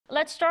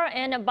Let's start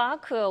in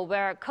Baku,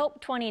 where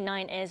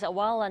COP29 is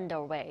well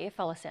underway.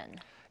 Fill us in.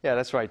 Yeah,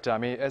 that's right,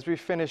 Dami. As we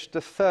finish the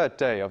third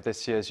day of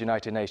this year's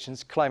United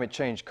Nations Climate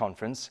Change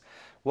Conference,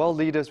 world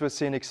leaders were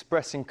seen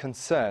expressing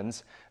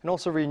concerns and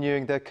also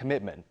renewing their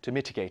commitment to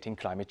mitigating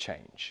climate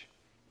change.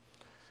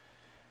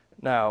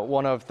 Now,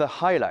 one of the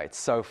highlights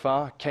so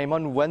far came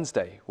on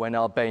Wednesday when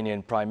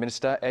Albanian Prime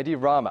Minister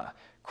Rama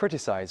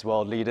criticized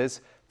world leaders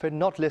for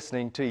not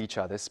listening to each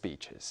other's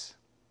speeches.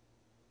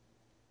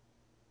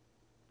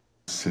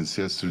 Since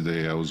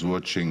yesterday, I was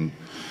watching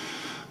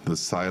the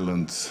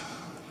silent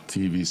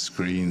TV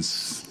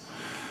screens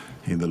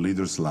in the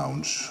Leaders'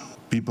 Lounge.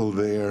 People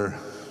there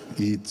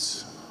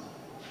eat,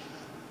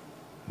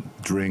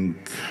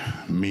 drink,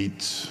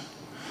 meet,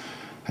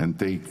 and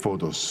take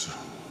photos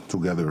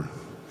together,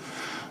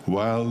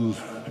 while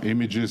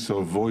images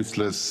of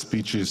voiceless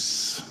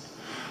speeches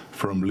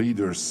from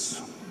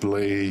leaders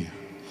play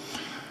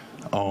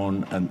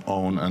on and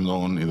on and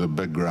on in the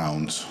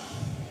background.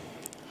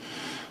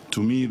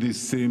 To me, this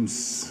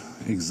seems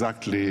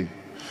exactly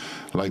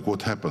like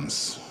what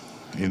happens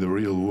in the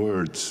real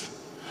world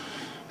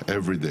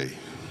every day.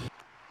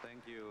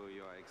 Thank you,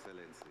 Your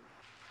Excellency.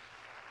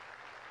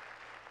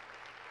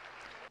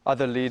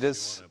 Other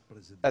leaders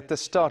at the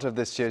start of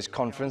this year's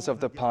conference of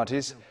the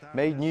parties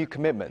made new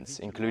commitments,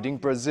 including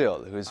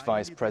Brazil, whose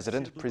vice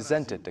president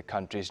presented the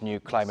country's new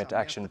climate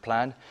action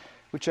plan,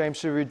 which aims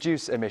to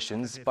reduce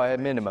emissions by a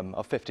minimum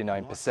of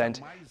 59%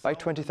 by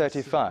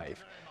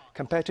 2035,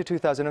 compared to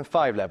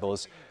 2005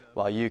 levels,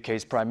 while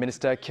UK's Prime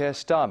Minister Keir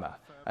Starmer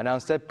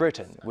announced that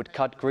Britain would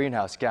cut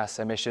greenhouse gas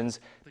emissions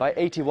by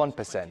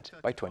 81%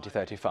 by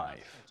 2035.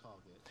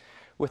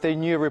 With a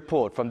new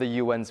report from the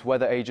UN's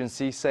weather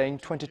agency saying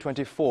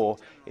 2024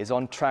 is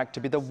on track to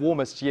be the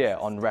warmest year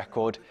on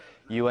record,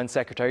 UN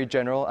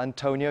Secretary-General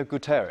Antonio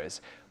Guterres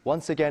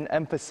once again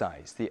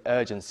emphasized the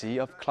urgency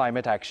of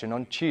climate action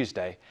on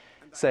Tuesday,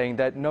 saying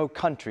that no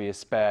country is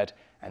spared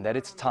and that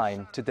it's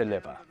time to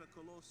deliver.